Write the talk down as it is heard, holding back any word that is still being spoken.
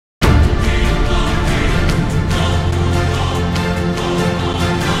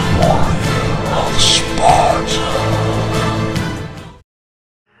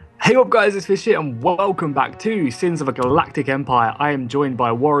Hey up guys, it's Fish here and welcome back to Sins of a Galactic Empire. I am joined by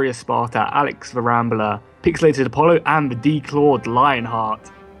WarriorofSparta, Alex the Rambler, Pixelated Apollo and the declawed Lionheart.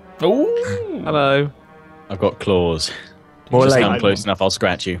 Oh, hello. I've got claws. More Just like come close enough, I'll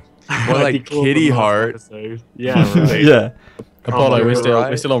scratch you. more like kitty heart. Yeah, right. Yeah. Apollo, Oh,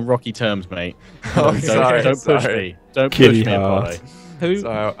 we're still on rocky terms, mate. Oh, sorry. Don't push me. Don't Kitty push me, Apollo. heart. Who?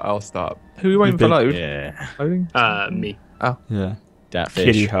 So I'll stop. Who are you waiting for load? Yeah. Loading? Me. Yeah. That fish.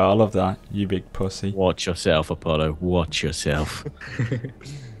 Kitty heart. I love that. You big pussy. Watch yourself, Apollo. Watch yourself.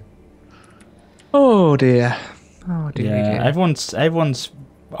 Oh dear. Oh dear. Yeah. Everyone's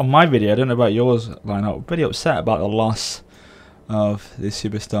on my video. I don't know about yours, Lionheart. Pretty upset about the loss of the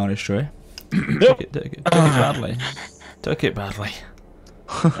Superstar Destroyer. Took it badly. Took it badly.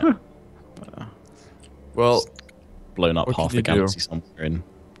 Well, Blown up What half can the you do? galaxy somewhere in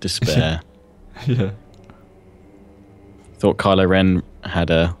despair. Yeah. Thought Kylo Ren had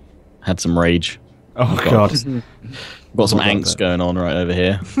some rage. Oh God. God. Got some What about angst that? going on right over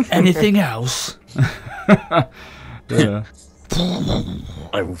here. Anything else? Yeah.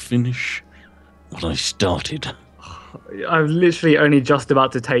 I will finish what I started. I'm literally only just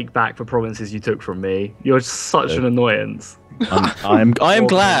about to take back the promises you took from me. You're such an annoyance. I am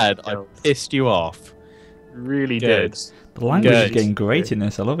glad I pissed you off. Really Good. did. The language is Good. getting great in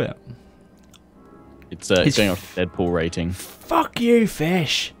this. I love it. It's going off Deadpool rating. Fuck you,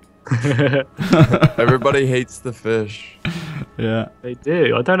 fish. everybody hates the fish. Yeah. They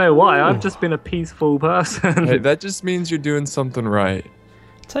do. I don't know why. I've just been a peaceful person. Hey, that just means you're doing something right.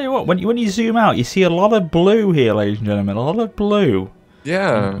 Tell you what, when you zoom out, you see a lot of blue here, ladies and gentlemen. A lot of blue.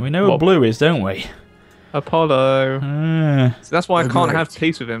 Yeah. We know what blue is, don't we? Apollo. Ah. So that's why I Good can't night. have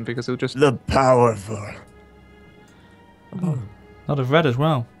peace with him because he'll just. The powerful. A lot of red as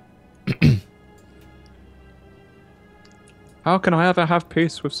well. How can I ever have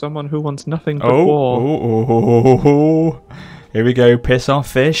peace with someone who wants nothing but Oh, war? Here we go. Piss off,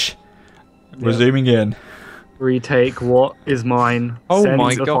 fish. We're zooming in. Retake what is mine. Oh Send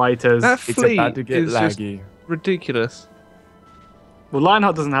my the God. fighters. That It's fleet about to get is just laggy. ridiculous. Well,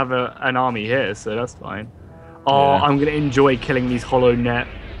 Lionheart doesn't have an army here, so that's fine. Oh, Yeah. I'm gonna enjoy killing these HoloNet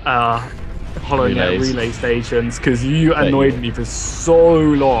relay stations because you annoyed me for so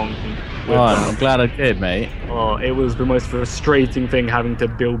long. with Oh, them. I'm glad I did, mate. Oh, it was the most frustrating thing having to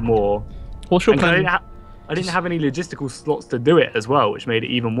build more. What's your And I plan? didn't have any logistical slots to do it as well, which made it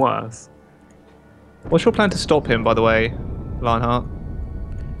even worse. What's your plan to stop him, by the way, Lionheart?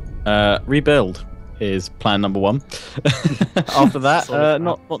 Rebuild is plan number one. After that,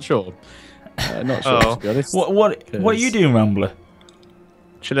 not sure. Not sure, Oh. to be honest. What are you doing, Rambler?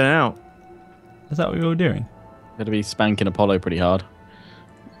 Chilling out. Is that what you're doing? Gonna be spanking Apollo pretty hard.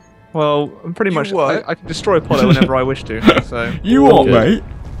 Well, I'm pretty You much. what? I can destroy Apollo whenever I wish to. So. You what, what, Good. mate?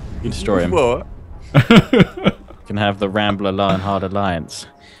 You destroy him. What? You can have the Rambler Lionheart alliance.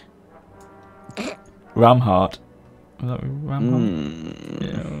 Ramheart. Was that Ramheart? Mm.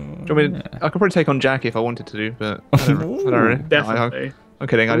 Yeah. Do you want me to- I could probably take on Jackie if I wanted to do, but I don't really. Definitely. I'm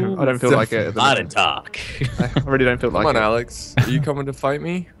kidding. I don't feel like it. At the Lot minute. of talk. I really don't feel like Come on, it. Alex. Are you coming to fight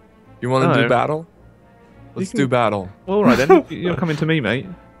me? You want to No. do battle? Let's do battle. Well, all right then. You're coming to me, mate.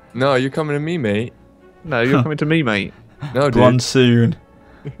 No, you're coming to me, mate. No, you're coming to me, mate. No, dude. Bronsoon.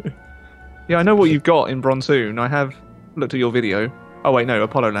 Yeah, I know what you've got in Bronsoon. I have looked at your video. Oh wait, no,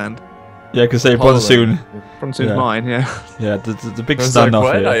 Apollo Land. Yeah, because they Apollo. Bronsoon. Bronsoon's Yeah. mine. Yeah. Yeah, the big I was like, standoff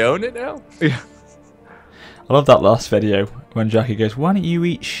what? here. I own it now? I love that last video when Jackie goes, "Why don't you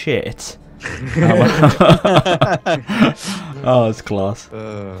eat shit?" Oh, it's class.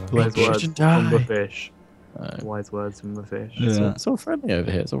 Wise words should from the die. fish. Wise words from the fish. Yeah. It's all friendly over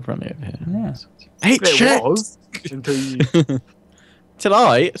here. It's all friendly over here. Yeah. Hate It was until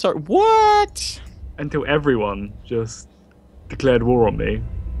until everyone just declared war on me.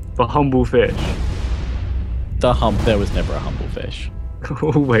 The humble fish. There was never a humble fish.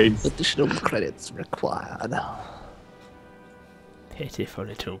 Always. Additional credits required. Pitiful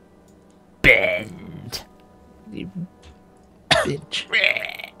little bend. You bitch.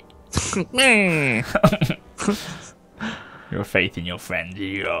 Your faith in your friends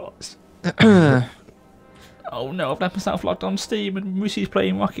is yours. Oh no, I've left myself locked on Steam and Moosey's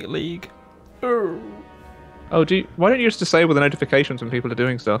playing Rocket League. Oh, why don't you just disable the notifications when people are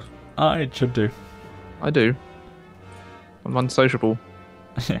doing stuff? I should do. I do. I'm unsociable.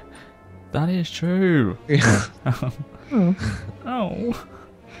 That is true. Yeah. Oh.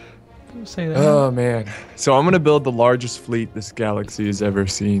 Don't say that. Oh, man. So I'm going to build the largest fleet this galaxy has ever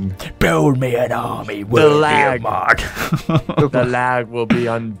seen. Build me an army. The lag. Mark. The lag will be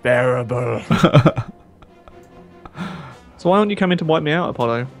unbearable. So why don't you come in to wipe me out,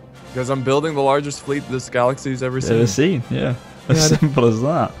 Apollo? Because I'm building the largest fleet this galaxy's ever seen. Ever seen? Yeah. As simple as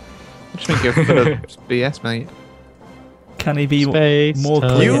that. I just think you're full of BS, mate. Can he be Space more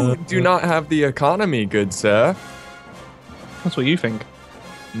time. clear? You do not have the economy, good sir. That's what you think.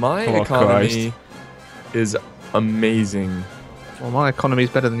 My Oh, economy is amazing. Well, my economy's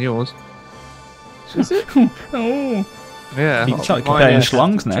better than yours. Oh. Yeah. You can start mine comparing is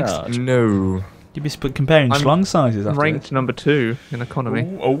schlongs next. Charge. No. You'd be comparing I'm schlong sizes after ranked this. number 2 in economy.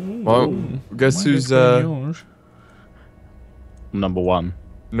 Well, guess who's Number 1.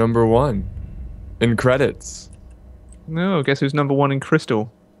 number 1 in credits? No, guess who's number 1 in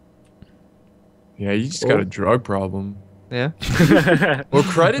crystal? Yeah, you just got a drug problem. Yeah. Well,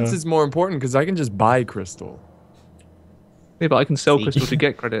 credits is more important because I can just buy crystal. Yeah, but I can sell crystal to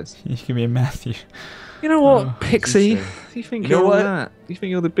get credits. You can be a Matthew. You know what, Pixie? touche. You think You know you're all what? that? You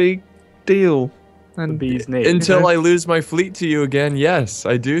think you're the big deal? The And bee's knees. Until I lose my fleet to you again, yes,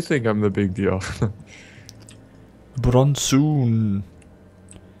 I do think I'm the big deal. Bronsoon.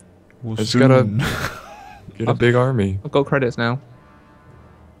 just gotta- Get a big army. I've got credits now.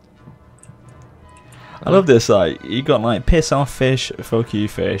 I love this. Like you got like piss off fish, fuck you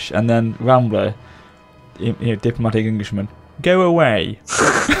fish, and then Rambler, you know, diplomatic Englishman, go away.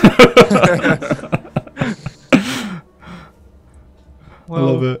 Well,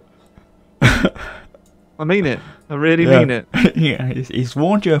 I love it. I mean it. I really Yeah. mean it. Yeah, he's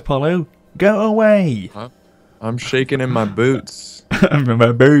warned you, Apollo. Go away. I'm shaking in my boots.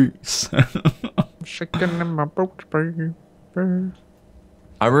 My boots. Shaking in my boat, baby.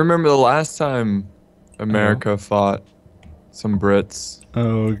 I remember the last time America fought some Brits.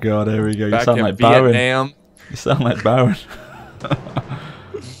 Oh god, here we go. You Back sound in like Baron. Vietnam. You sound like Baron.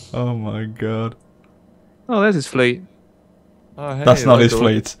 Oh my god. Oh, there's his fleet, Oh, hey, That's not his look.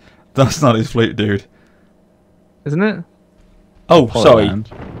 fleet. That's not his fleet, dude. isn't it? Oh, sorry.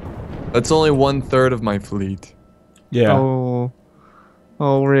 Poland. That's only 1/3 of my fleet. Yeah. Oh.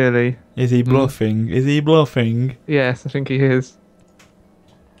 Oh, really? Is he bluffing? Is he bluffing? Yes, I think he is.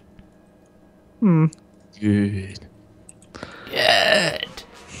 Hmm. Good. I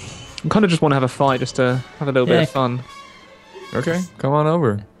kind of just want to have a fight just to have a little bit Yeah. of fun. Okay, come on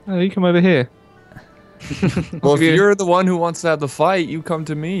over. Oh, you come over here. Well, if you- you're the one who wants to have the fight, you come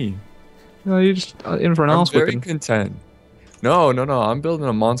to me. No, you're just in for an I'm arse very whipping. content. No. I'm building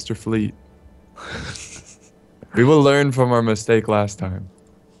a monster fleet. We will learn from our mistake last time.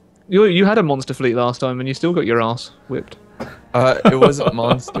 You had a monster fleet last time and you still got your ass whipped. It wasn't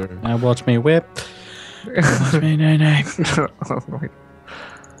monster. Now watch me whip. Watch me nay.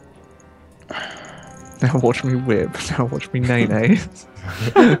 Now watch me whip. Now watch me nay nay.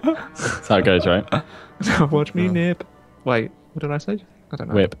 That's how it goes, right? Now watch me nip. Wait, what did I say? I don't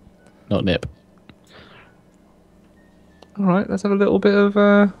know. Whip, not nip. Alright, let's have a little bit of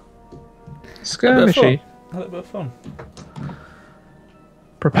skirmishy. A little bit of fun.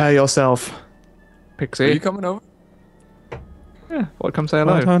 Prepare yourself, Are Pixie. you coming over? Yeah, what come say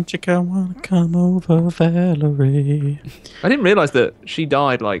Why hello. don't you come over, Valerie? I didn't realise that she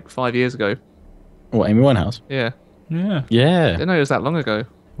died like 5 years ago. What, Amy Winehouse? Yeah. Yeah. I Yeah. didn't know it was that long ago.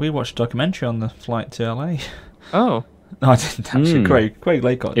 We watched a documentary on the flight to LA. Oh. No, I didn't actually. Hmm. Craig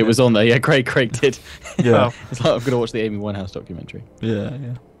Laycott. It was on there. Yeah, Craig did. Yeah. It's like, I'm going to watch the Amy Winehouse documentary. Yeah.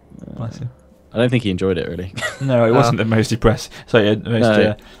 Bless him. I don't think he enjoyed it, really. No, it wasn't the most depressing. Sorry, most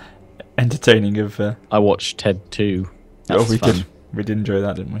No. entertaining of. I watched Ted 2. That was we fun. did. We did enjoy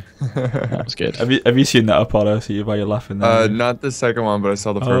that, didn't we? That was good. Have you seen that, Apollo? See why you're laughing there? Not the second one, but I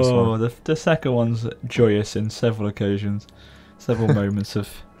saw the first Oh, one. the second one's joyous in several occasions, several moments of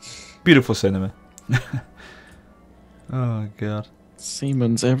beautiful cinema. Oh god.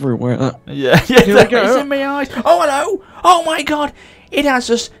 Siemens everywhere. Yeah, Here we go. It's in my eyes. Oh hello! Oh my god! It has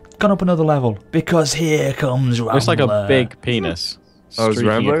just gone up another level because here comes Rambler. Looks like a big penis. Oh, is streaking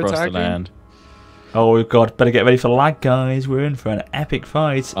Rambler across attacking? the land. Oh god! Better get ready for lag, guys. We're in for an epic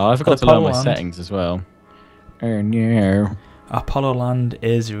fight. Oh, I forgot to learn my Apollo settings as well. Oh no. Apollo Land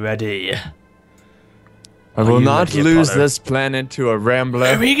is ready. I will you not ready, lose Apollo? this planet to a Rambler.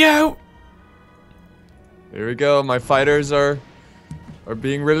 There we go. Here we go. My fighters are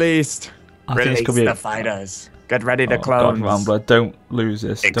being released. I think it's gonna be. fighters. Get ready to Oh god, Rambler! Don't lose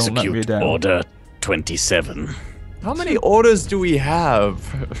this. Don't let me down. Order 27. How many orders do we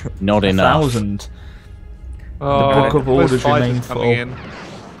have? Not enough. 1,000. Oh, book of those orders fighters remain coming full. in.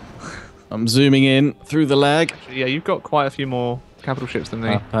 I'm zooming in through the lag. Yeah, you've got quite a few more capital ships than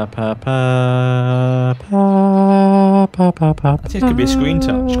me. I think it's gonna be a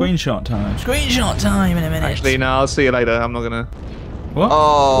screenshot time. Screenshot time in a minute. Actually, no, I'll see you later. I'm not gonna. What?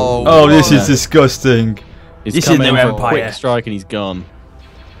 Oh. Oh, this what? is disgusting. He's This is coming no in for a Empire. quick strike and he's gone.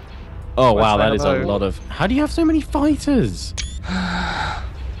 Oh wow, Say that is a hello. lot of. How do you have so many fighters?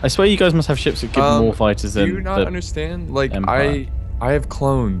 I swear you guys must have ships that give more fighters Do than. you not the understand? Like, Empire. I have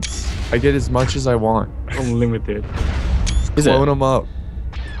clones. I get as much as I want. Unlimited. Is it? Clone them up.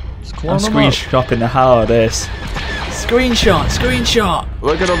 Just I'm clone them up. screenshotting the hell of this. Screenshot, screenshot.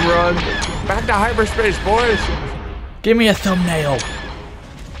 Look at them run. Back to hyperspace, boys. Give me a thumbnail.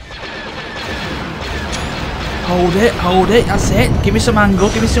 Hold it, that's it. Give me some angle,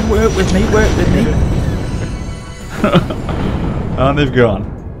 give me some work with me. And they've gone.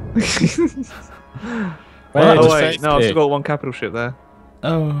 Oh wait, no, I've still got one capital ship there.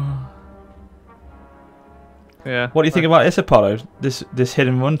 Oh. Yeah. What do you think about this, Apollo? This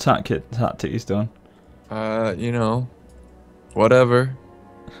hidden run tactic he's done. You know, whatever.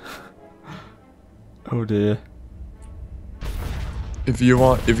 Oh dear. If you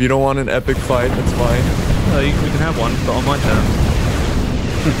don't want an epic fight, that's fine. We can have one, but on my terms.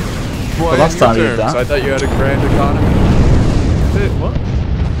 Well, last time you did terms, that. I thought you had a grand economy. What?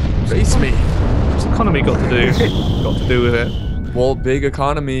 Face me. What's economy got to do with it? Well, big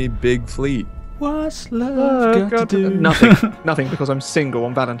economy, big fleet. What's love got to do? Nothing, because I'm single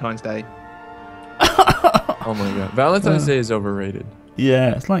on Valentine's Day. Oh my god. Valentine's Day is overrated.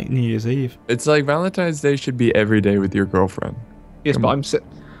 Yeah, it's like New Year's Eve. It's like Valentine's Day should be every day with your girlfriend. Yes, Come but on.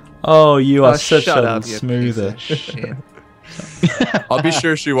 Oh, you are such shut a up, you smoother. piece of shit. I'll be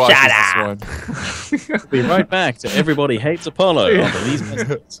sure she watches this one. Be right back to Everybody Hates Apollo after these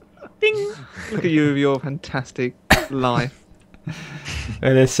messages. Ding! Look at you with your fantastic life.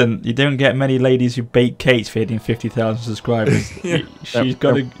 Hey, listen, you don't get many ladies who bake cakes for hitting 50,000 subscribers. He's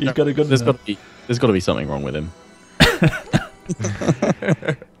got a good There's enough. got to be something wrong with him.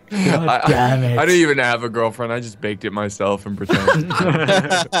 God damn it. I don't even have a girlfriend. I just baked it myself and pretend.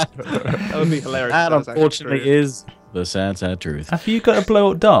 That would be hilarious. That if was actually unfortunately true. is the sad truth. Have you got a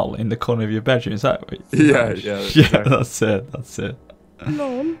blow up doll in the corner of your bedroom? Is that what Yeah, yeah, that's it. That's it.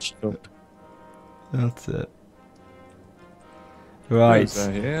 Right. What is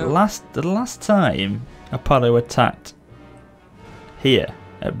that here? The last time Apollo attacked here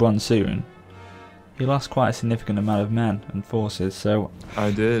at Bronsoon, he lost quite a significant amount of men and forces. So,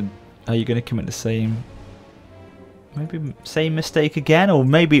 I did. are you going to commit the same mistake again, or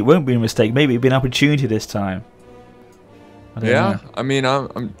maybe it won't be a mistake? Maybe it'll be an opportunity this time. I don't know. I mean,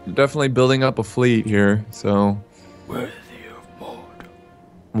 I'm definitely building up a fleet here, so.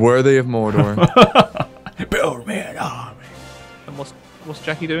 Worthy of Mordor. Build me an army. And what's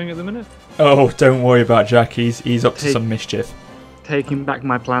Jackie doing at the minute? Oh, don't worry about Jack. He's up to Take- some mischief. Taking back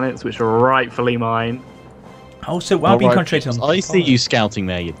my planets, which are rightfully mine. Oh, so I've been Alright. concentrating on. I see you scouting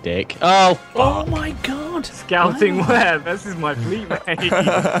there, you dick. Oh, Oh my god! Scouting where? This is my fleet, mate.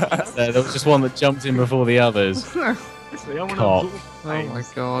 there was just one that jumped in before the others. Honestly, I want to Cock. absorb Oh my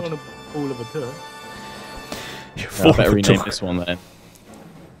planes. god. I want to all of a turn. I better rename this one then.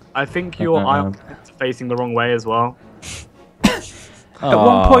 I think your island is facing the wrong way as well. At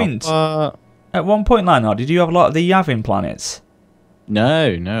one point, Uh, Lionheart, did you have a lot of the Yavin planets? no,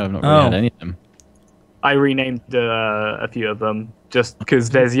 I've not really had any of them. I renamed a few of them just because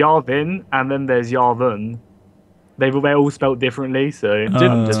there's Yarvin and then there's Yarvun. They're all spelled differently, so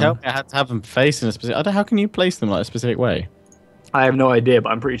Didn't tell me I had to have them facing a specific. I don't. How can you place them like a specific way? I have no idea, but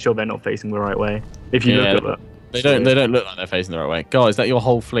I'm pretty sure they're not facing the right way. If you Yeah, look at They don't. They don't look like they're facing the right way. Guys, is that your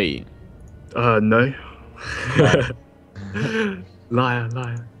whole fleet? that. No. Liar.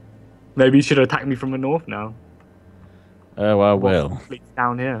 Maybe you should attack me from the north now. Oh well, will. Fleet's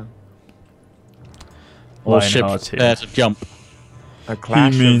down here. All Lionheart ships here. there to jump. A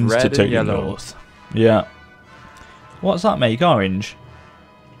clash of red and the yellow. north. Yeah. What's that make? Orange?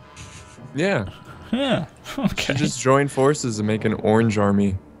 Yeah. Yeah. Okay. Should just join forces and make an orange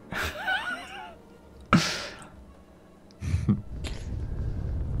army.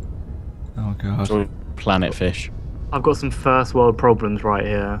 Oh god. Join Planet Fish. I've got some first world problems right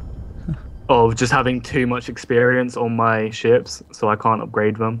here. Of just having too much experience on my ships, so I can't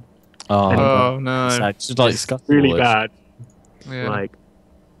upgrade them. Oh no. Sad. Just like It's Scuttle really is. bad. Yeah. Like,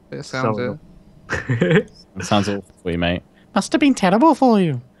 it sounds so- It sounds awful for you, mate. Must have been terrible for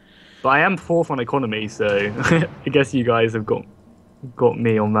you. but I am fourth on economy, so I guess you guys have got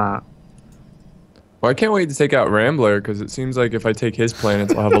me on that. Well, I can't wait to take out Rambler because it seems like if I take his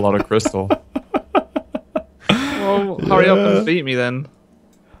planets, I'll have a lot of crystal. Well, hurry up and beat me then.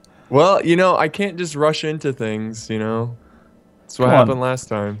 Well, you know, I can't just rush into things, you know? That's what Come on. happened last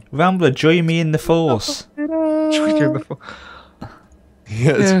time. Rambler, join me in the force. Yeah,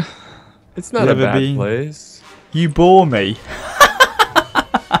 Yeah. it's not You a ever bad been- place. You bore me.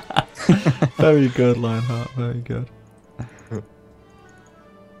 Very good, Lionheart. Very good.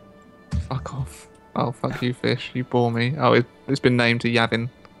 Fuck off. Oh, fuck you, fish. You bore me. Oh, it's been named to Yavin.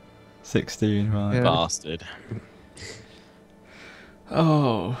 16, right. Yeah. Bastard.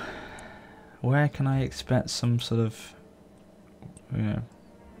 Oh, where can I expect some sort of, you know?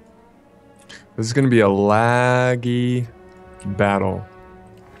 This is gonna be a laggy battle.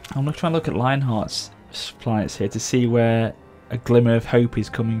 I'm gonna try and look at Lionheart's planets here to see where a glimmer of hope is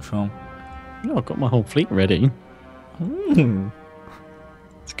coming from. Oh, I've got my whole fleet ready.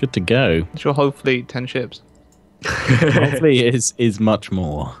 It's good to go. It's your whole fleet, 10 ships. Hopefully it is much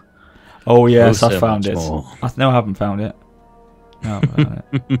more. Oh yes, Also I found much it. more. No, I haven't found it. No,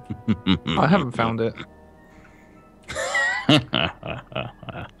 I haven't found it. I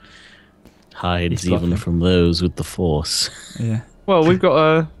haven't found it. Hides He's even laughing. from those with the force. Yeah. Well, we've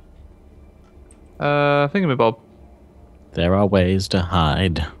got a thingamabob. There are ways to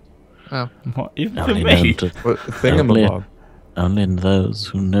hide. Oh. What? Even for Only me? known to- What thingamabob? only those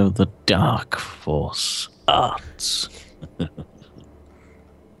who know the dark force arts.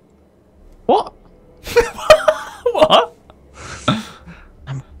 What? What?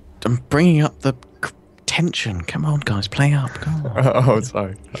 I'm bringing up the tension. Come on, guys, play up. Come on. Oh,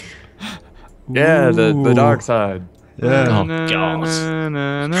 sorry. Yeah, the Ooh. dark side. Yeah. Oh, Na, God. na,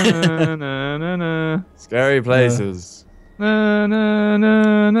 na, na, na, na, na. Scary places. Na, na,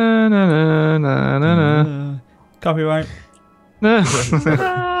 na, na, na, na, na, na. Copyright. Na.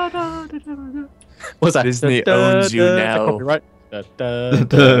 What's that? Disney owns you now. Copyright.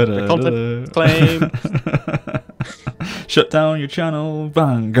 The content claim. Shut down your channel.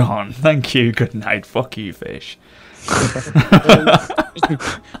 Bang gone. Thank you. Good night. Fuck you, fish.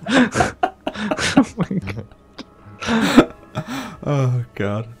 Oh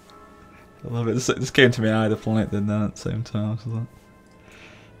god. I love it. This came to me either planet than that at the same time. So that.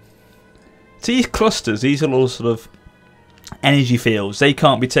 So these clusters, these are all sort of energy fields. They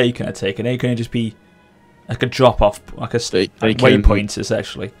can't be taken or taken. They can just be like a drop off, like a They like can- waypoints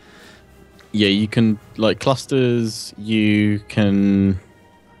essentially. Yeah, you can like clusters. You can.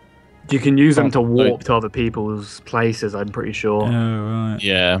 You can use them to Oh, warp to other people's places. I'm pretty sure. Oh right.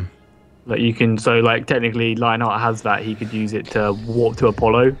 Yeah. Like you can, so like technically, Lionheart has that. He could use it to warp to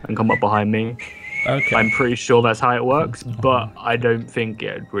Apollo and come up behind me. Okay. I'm pretty sure that's how it works, but I don't think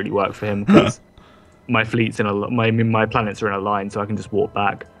it would really work for him because my fleet's in my planets are in a line, so I can just warp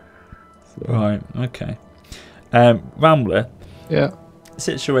back. Right. Okay. Rambler. Yeah.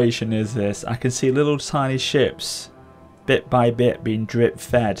 Situation is this: I can see little tiny ships, bit by bit, being drip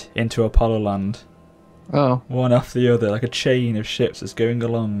fed into Apollo land, Oh. one after the other, like a chain of ships that's going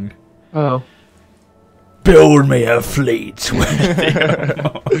along. Oh. Build me a fleet.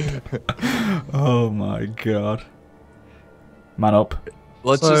 Oh my god. Man up.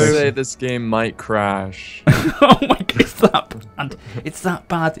 Let's So- just say this game might crash. Oh my god, it's that bad. It's that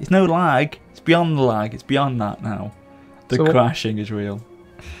bad. It's no lag. It's beyond the lag. It's beyond that now. The So what- crashing is real.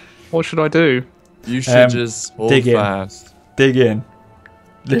 What should I do? You should just hold dig in. fast. Dig in.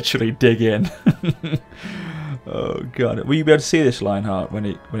 Literally dig in. Oh god. Will you be able to see this Lionheart when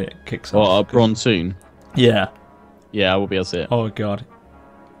it kicks Well, off? Bron soon. Yeah. Yeah, I will be able to see it. Oh god.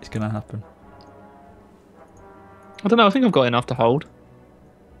 It's gonna happen. I don't know. I think I've got enough to hold.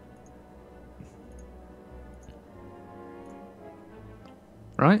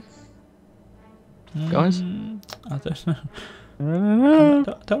 Right? Guys? I don't know.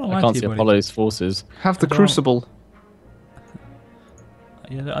 Don't I lie can't to see you, buddy. Apollo's forces. Have the I don't- crucible.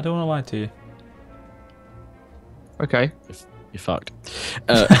 Yeah, I don't want to lie to you. Okay. You're fucked.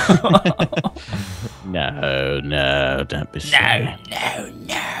 No, don't be silly.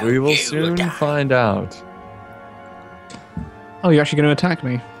 We will soon find out. Oh, you're actually going to attack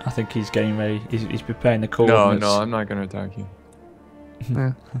me? I think he's getting ready. He's preparing the No, coordinates. no, I'm not gonna attack you.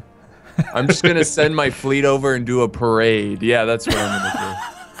 Yeah. I'm just gonna send my fleet over and do a parade. Yeah, that's what I'm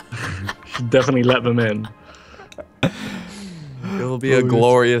gonna Should definitely let them in. do. It'll be a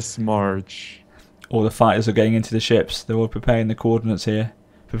glorious march. All the fighters are getting into the ships. They're all preparing the coordinates here.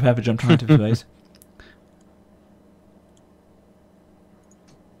 Prepare for jump into phase.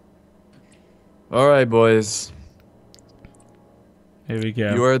 All right, boys. Here we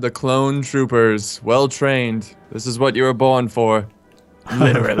go. You are the clone troopers, well trained. This is what you were born for.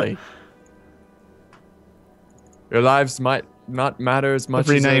 Literally. Your lives might not matter as much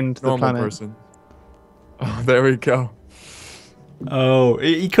I've as a renamed the normal planet. person. Oh, there we go. Oh,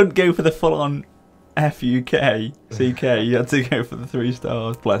 he couldn't go for the full-on FUK, CK. He had to go for the 3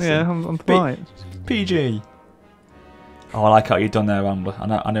 stars. Bless Yeah, him. I'm polite. PG. Oh, I like how you've done there, Rambler.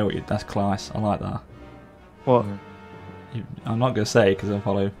 I know what you. That's class. I like that. What? I'm not gonna say because I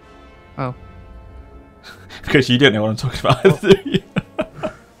follow. Oh. Because you don't know what I'm talking about, do you?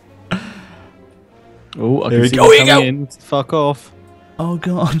 Oh, I Here can we see go, them here we coming go. in. Fuck off. Oh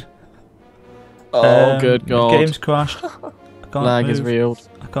god. Good God. The game's crashed. I can't Lag move. is real.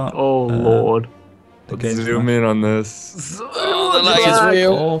 I can't. Oh lord. The Let's game's zoom in on this. Oh, the lag is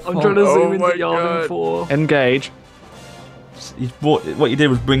real. awful. I'm trying to Oh zoom my into Yavin God. 4. Engage. What you did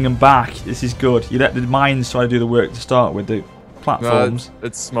was bring them back. This is good. You let the mines try to do the work to start with the No, platforms.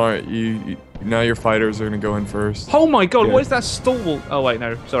 it's smart. You now your fighters are gonna go in first. Oh my god, Good. what is that stall? Oh wait,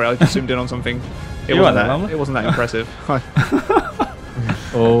 no. Sorry, I just zoomed in on something. It You wasn't weren't there, that. Rambler? It wasn't that impressive.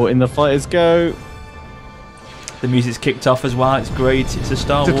 Oh, in the fighters go. The music's kicked off as well. It's great. It's a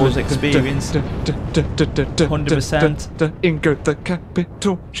Star Wars experience. 100%. In go the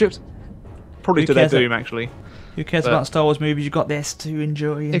capital ships. Probably Who to their cares? doom, actually. Who cares But- about Star Wars movies? You got this to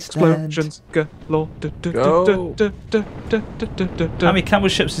enjoy instead. Explosions galore. Go. How many capital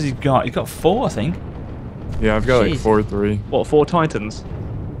ships has he got? He's got 4, I think. Yeah, I've got like Jeez. 4-3. What, 4 Titans?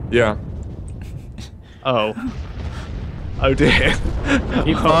 Yeah. Oh. Oh dear.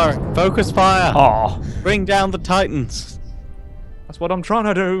 Keep firing. Focus fire. Oh, Bring down the Titans. That's what I'm trying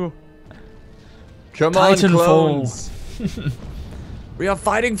to do. Come on, Titanfall. clones. We are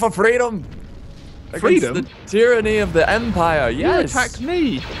fighting for freedom. Freedom? Against the tyranny of the Empire. You Yes. attacked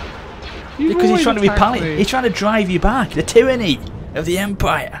me. because he's trying to repel it. He's trying to drive you back. The tyranny of the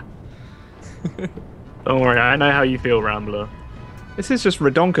Empire. Don't worry, I know how you feel, Rambler. This is just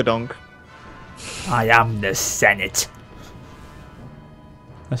redonkadonk. I am the Senate.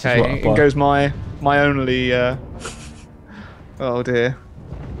 This is what I Okay, in buy. goes my only. Oh dear. I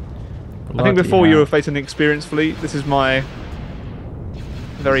think Bloody before you hell. were facing an experienced fleet. This is my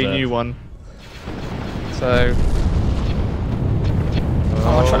very Reserve. new one. So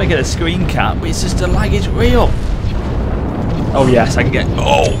Oh, I'm trying to get a screen cap, but it's just the lag is real. Oh yes, I can get.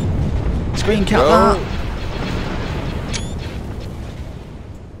 Oh, screen cap Go.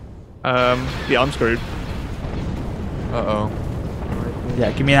 that. yeah, I'm screwed. Uh-oh.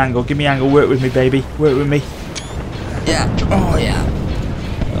 Yeah, give me an angle. Give me an angle. Work with me, baby. Work with me. Yeah. Oh yeah.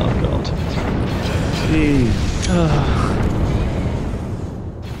 Oh god.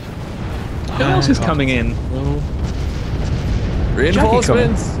 Who else is coming in?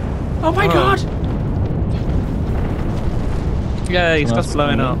 Reinforcements. Oh my god. Yay, Well, stuff's that's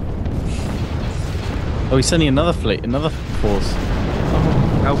blowing cool. up. Oh, he's sending another fleet, another force.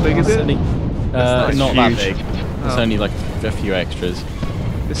 How big is it? Sending- not not that huge. big. It's Oh. only like a few extras.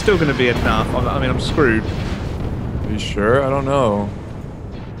 It's still going to be enough. I mean, I'm screwed. Are you sure? I don't know.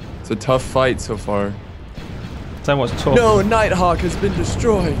 It's a tough fight so far. Tell me what's tough. No, Nighthawk has been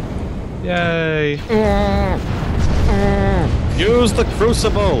destroyed. Yay. Use the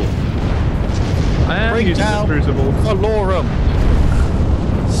crucible. I am Bring using down the crucible. Valorum.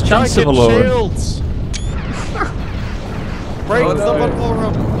 Chance of Giant Valorum. shields. Break Oh, the no.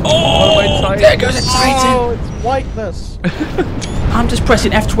 Valorum. Oh, there goes a Titan. Oh, it's whiteness. I'm just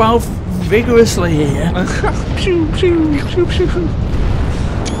pressing F12 vigorously here. Pew, pew, pew, pew.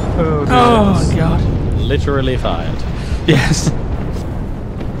 Oh, dear. Oh god. Literally fired. Yes.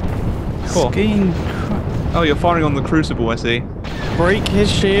 Cool. Skiing. Oh, you're firing on the crucible, I see. Break his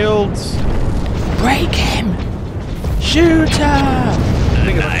shields. Break him. Shoot her. The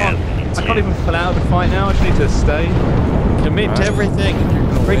thing is, I can't even pull out of the fight now. I just need to stay. Commit to everything.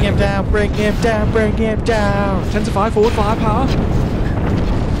 Bring him down. Bring him down. Bring him down. 10 to 5 forward firepower.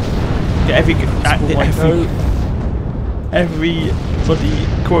 Get every bloody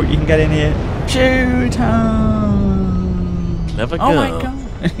quote you can get in here. Shoot her. Never go. Oh my god.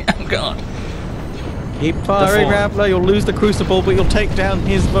 I'm gone. Keep firing, fall. Rambler. You'll lose the crucible, but you'll take down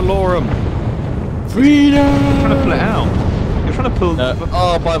his Valorum. Freedom. You're trying to pull it out. You're trying to pull.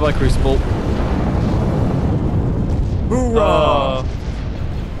 Oh, bye-bye, crucible. Hoorah!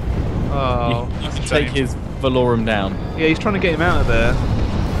 Oh. You that's can a take shame. his Valorum down. Yeah, he's trying to get him out of there.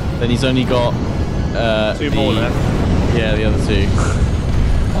 Then he's only got 2 more left. Yeah, the other 2.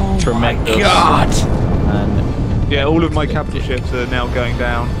 Oh Tremendous. my god. And Yeah, all of my capital ships are now going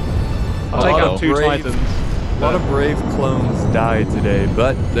down. I'll take Oh, out 2 brave. Titans. A lot of brave clones died today,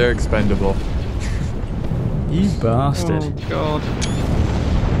 but they're expendable. You bastard. Oh god.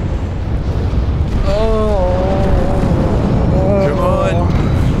 Come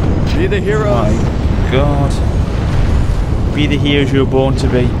on. Be the hero. God. Be the heroes you were born to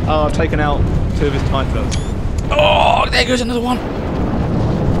be. Oh, I've taken out 2 of his Titans. Oh, there goes another one.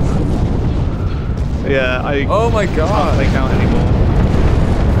 Yeah, I Oh my can't god. take out anymore.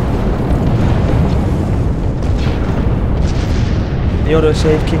 The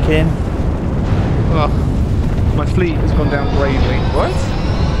autosave kick in. Oh, my fleet has gone down gravely. What?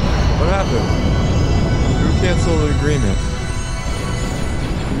 What happened? Who canceled the agreement?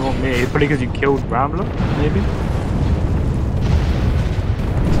 Not me. It's probably because you killed Rambler, maybe.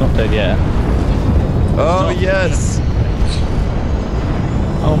 It's not dead yet. Oh yes.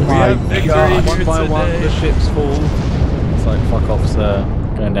 Oh We my have victory god. here One by one, today. the ships fall. It's like fuck off's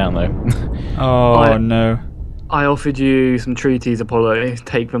going down though. Oh no. I offered you some treaties, Apollo.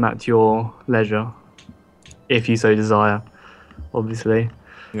 Take them at your leisure, if you so desire. Obviously,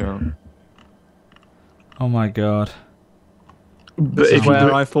 Yeah. Oh my god. but This if is you, where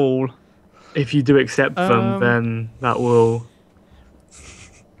do, I fall. if you do accept them, then that will.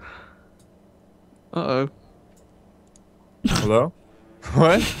 Uh-oh. Hello.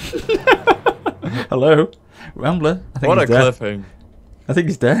 What? Hello, Rambler. I think What a he's dead. cliffhanger. I think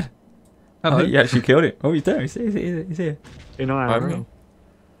he's dead. Hello. Oh, you actually killed him. Oh, he's dead. He's here. You know, I mean,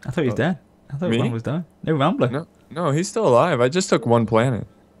 I thought he was dead. I thought Me? Rambler was dead. No, Rambler. no, he's still alive. I just took one planet.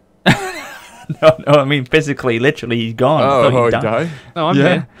 No, I mean physically, literally, he's gone. I thought Oh, he died. died? No, I'm Yeah.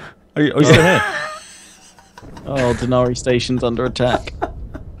 here. Are you still here? Oh, Denari Station's under attack.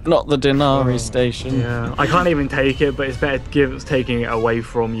 Not the Denari Station. Yeah, I can't even take it, but it's better taking it away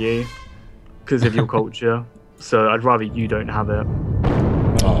from you because of your culture. So I'd rather you don't have it.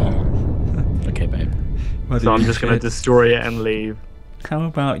 Oh. Okay, babe. What do So you I'm eat just gonna shit? destroy it and leave. How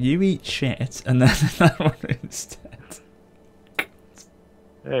about you eat shit and then that one instead?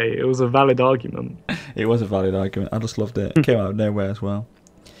 Hey, it was a valid argument. It was a valid argument. I just loved it. It came out of nowhere as well.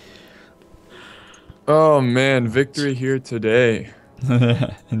 Oh man, victory here today.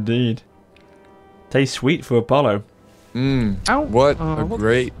 Indeed. Tastes sweet for Apollo. Ow. What a what-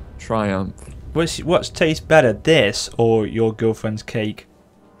 great triumph. What's tastes better, this or your girlfriend's cake?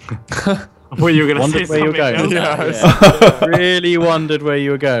 Well, you were gonna Wondered say where you were something going. else. Yeah. Really wondered where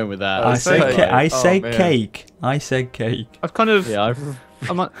you were going with that. I say said, cake. I Oh, said man. cake. I said cake. I've kind of... Yeah, I've...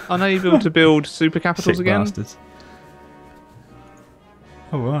 I'm unable to build super capitals Sick again. bastards.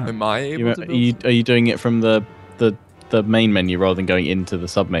 Oh right. Am I able to build? Are you doing it from the main menu rather than going into the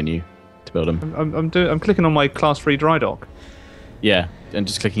sub menu to build them? I'm clicking on my class 3 dry dock. Yeah, and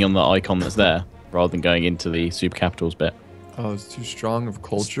just clicking on the icon that's there rather than going into the super capitals bit. Oh, it's too strong of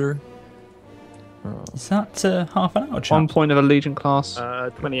culture. Oh. Is that half an hour, 1 chap? point of Allegiant class.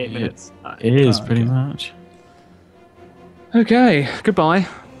 28 Yeah. minutes. It is Oh, pretty okay. much. Okay, goodbye.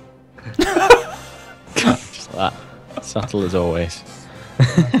 Just that. Subtle as always.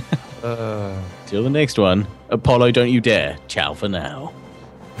 Till the next one. Apollo, don't you dare. Ciao for now.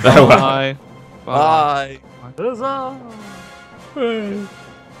 Bye. Bye. Bye. Huzzah!